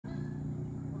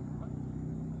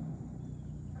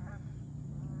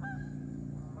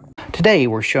Today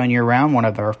we're showing you around one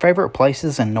of our favorite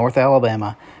places in North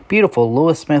Alabama, beautiful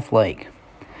Lewis Smith Lake.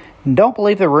 And don't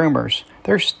believe the rumors,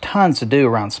 there's tons to do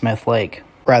around Smith Lake.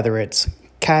 Whether it's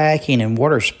kayaking and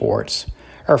water sports,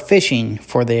 or fishing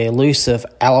for the elusive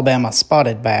Alabama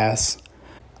spotted bass,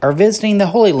 or visiting the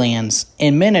Holy Lands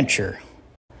in miniature,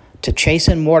 to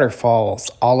chasing waterfalls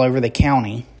all over the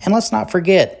county. And let's not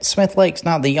forget, Smith Lake's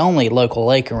not the only local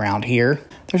lake around here.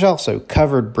 There's also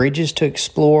covered bridges to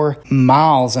explore,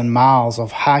 miles and miles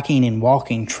of hiking and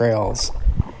walking trails,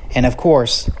 and of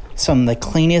course, some of the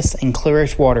cleanest and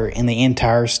clearest water in the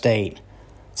entire state.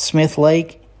 Smith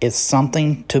Lake is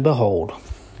something to behold.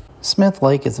 Smith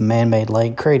Lake is a man-made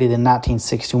lake created in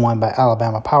 1961 by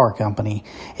Alabama Power Company.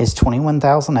 It's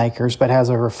 21,000 acres but has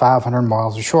over 500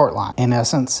 miles of shoreline. In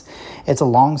essence, it's a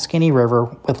long, skinny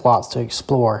river with lots to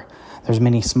explore. There's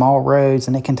many small roads,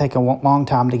 and it can take a long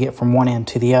time to get from one end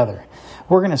to the other.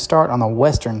 We're going to start on the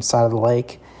western side of the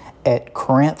lake at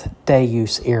Corinth Day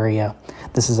Use Area.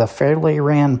 This is a fairly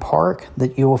ran park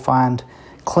that you will find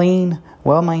clean,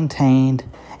 well-maintained,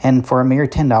 and for a mere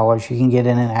 $10, you can get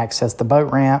in and access the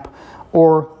boat ramp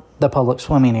or the public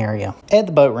swimming area. At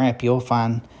the boat ramp, you'll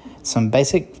find some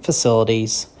basic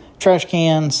facilities, trash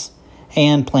cans,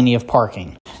 and plenty of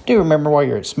parking. Do remember while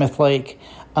you're at Smith Lake,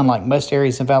 unlike most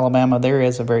areas of Alabama, there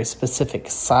is a very specific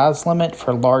size limit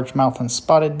for largemouth and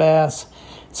spotted bass,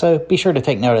 so be sure to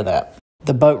take note of that.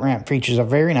 The boat ramp features a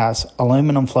very nice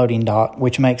aluminum floating dock,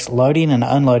 which makes loading and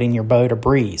unloading your boat a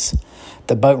breeze.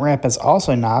 The boat ramp is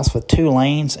also nice with 2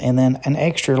 lanes and then an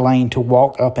extra lane to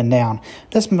walk up and down.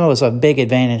 This was a big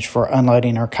advantage for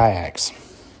unloading our kayaks.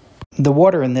 The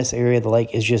water in this area of the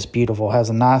lake is just beautiful. It has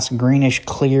a nice greenish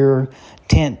clear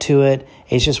tint to it.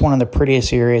 It's just one of the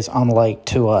prettiest areas on the lake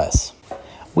to us.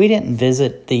 We didn't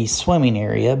visit the swimming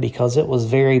area because it was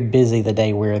very busy the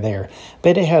day we were there,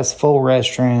 but it has full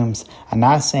restrooms, a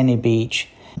nice sandy beach.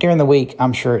 During the week,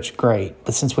 I'm sure it's great,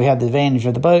 but since we had the advantage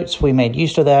of the boats, we made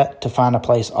use of that to find a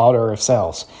place all to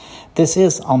ourselves. This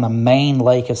is on the main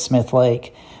lake of Smith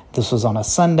Lake. This was on a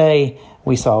Sunday.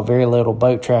 We saw very little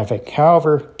boat traffic.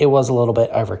 However, it was a little bit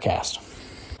overcast.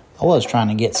 I was trying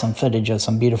to get some footage of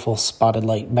some beautiful spotted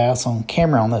lake bass on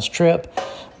camera on this trip,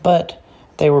 but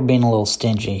they were being a little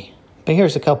stingy. But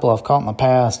here's a couple I've caught in the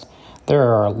past.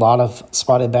 There are a lot of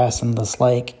spotted bass in this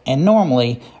lake, and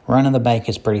normally running the bank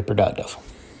is pretty productive.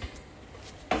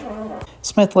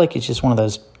 Smith Lake is just one of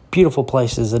those beautiful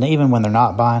places, and even when they're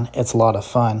not buying, it's a lot of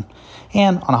fun.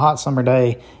 And on a hot summer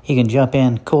day, you can jump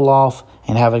in, cool off,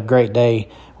 and have a great day,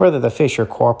 whether the fish are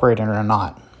cooperating or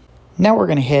not. Now we're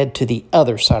going to head to the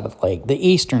other side of the lake, the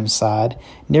eastern side,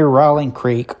 near Riley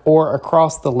Creek, or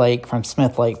across the lake from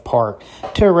Smith Lake Park,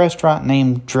 to a restaurant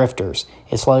named Drifters.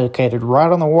 It's located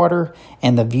right on the water,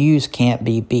 and the views can't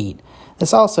be beat.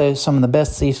 It's also some of the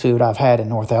best seafood I've had in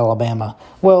North Alabama.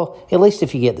 Well, at least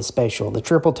if you get the special. The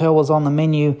triple tail was on the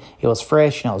menu, it was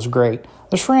fresh, and it was great.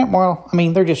 The shrimp, well,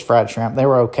 they're just fried shrimp. They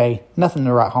were okay. Nothing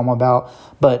to write home about,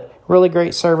 but really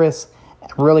great service,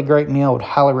 really great meal. Would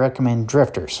highly recommend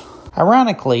Drifters.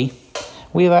 Ironically,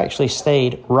 we have actually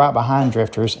stayed right behind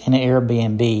Drifters in an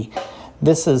Airbnb.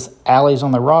 This is Alleys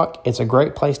on the Rock. It's a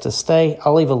great place to stay.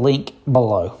 I'll leave a link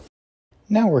below.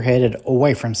 Now we're headed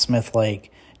away from Smith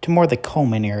Lake to more the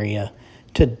Cullman area,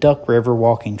 to Duck River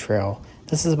Walking Trail.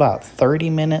 This is about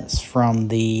 30 minutes from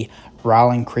the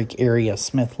Riley Creek area of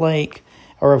Smith Lake,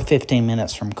 or 15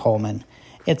 minutes from Cullman.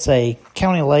 It's a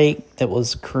county lake that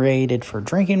was created for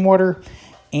drinking water,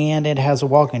 and it has a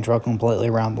walking trail completely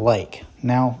around the lake.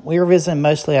 Now, we were visiting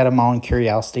mostly out of my own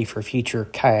curiosity for future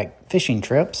kayak fishing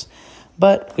trips,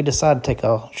 but we decided to take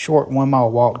a short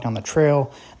 1-mile walk down the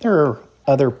trail. There are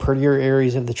other prettier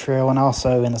areas of the trail, and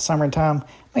also in the summertime,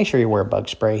 make sure you wear bug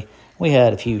spray. We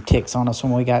had a few ticks on us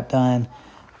when we got done.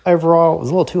 Overall, it was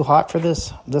a little too hot for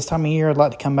this time of year. I'd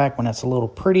like to come back when it's a little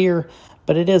prettier,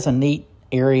 but it is a neat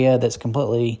area that's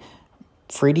completely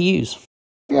free to use. Have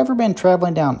you ever been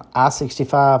traveling down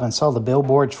I-65 and saw the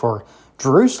billboards for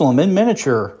Jerusalem in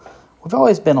miniature? We've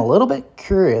always been a little bit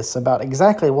curious about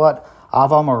exactly what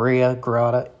Ave Maria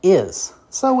Grotto is,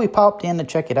 so we popped in to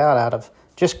check it out of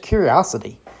just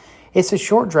curiosity. It's a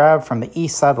short drive from the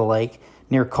east side of the lake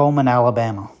near Cullman,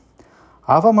 Alabama.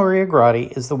 Ave Maria Grotto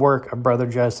is the work of Brother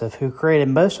Joseph, who created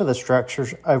most of the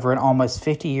structures over an almost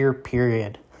 50-year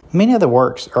period. Many of the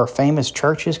works are famous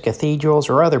churches, cathedrals,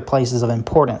 or other places of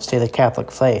importance to the Catholic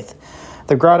faith.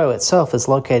 The grotto itself is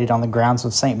located on the grounds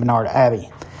of St. Bernard Abbey.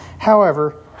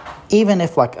 However, even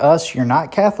if, like us, you're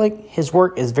not Catholic, his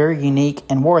work is very unique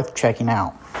and worth checking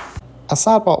out. A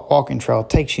sidewalk walking trail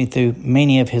takes you through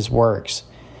many of his works.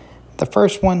 The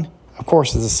first one, of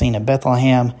course, is the scene of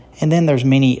Bethlehem, and then there's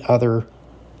many other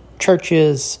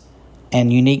churches,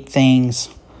 and unique things.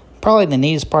 Probably the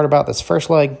neatest part about this first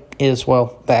leg is,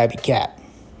 well, the Abbey Cat.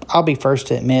 I'll be first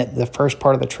to admit, the first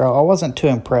part of the trail, I wasn't too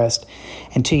impressed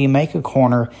until you make a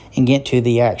corner and get to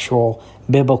the actual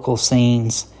biblical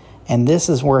scenes. And this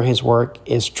is where his work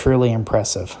is truly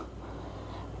impressive.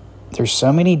 There's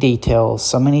so many details,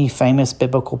 so many famous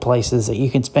biblical places that you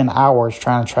can spend hours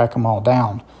trying to track them all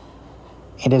down.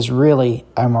 It is really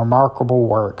a remarkable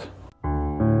work.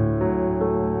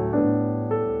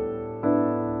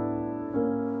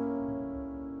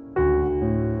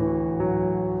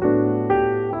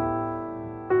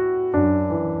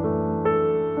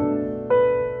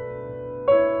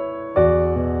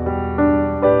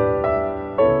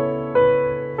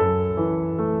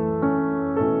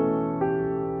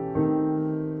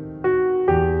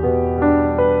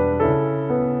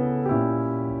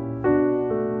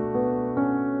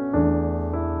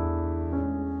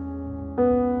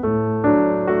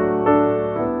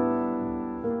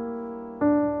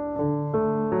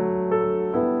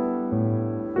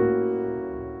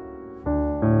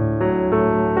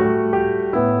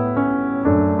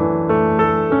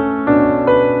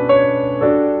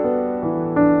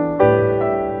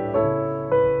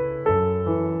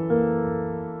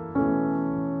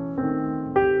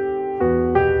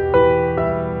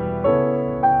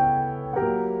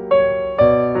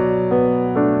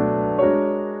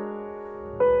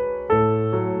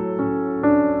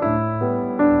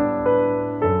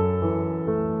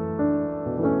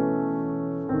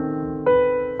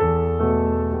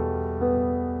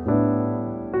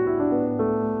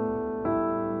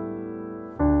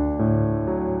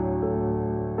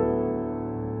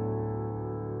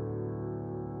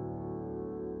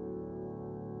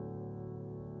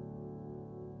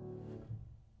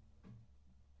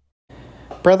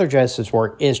 Brother Joseph's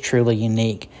work is truly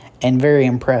unique and very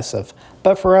impressive.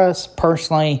 But for us,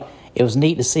 personally, it was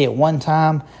neat to see it one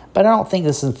time, but I don't think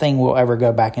this is a thing we'll ever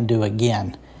go back and do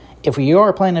again. If you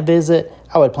are planning to visit,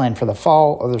 I would plan for the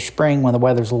fall or the spring when the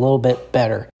weather's a little bit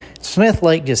better. Smith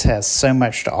Lake just has so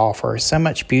much to offer, so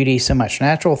much beauty, so much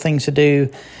natural things to do,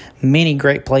 many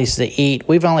great places to eat.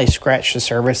 We've only scratched the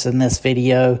surface in this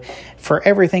video. For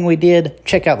everything we did,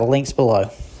 check out the links below.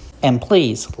 And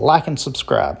please, like and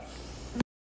subscribe.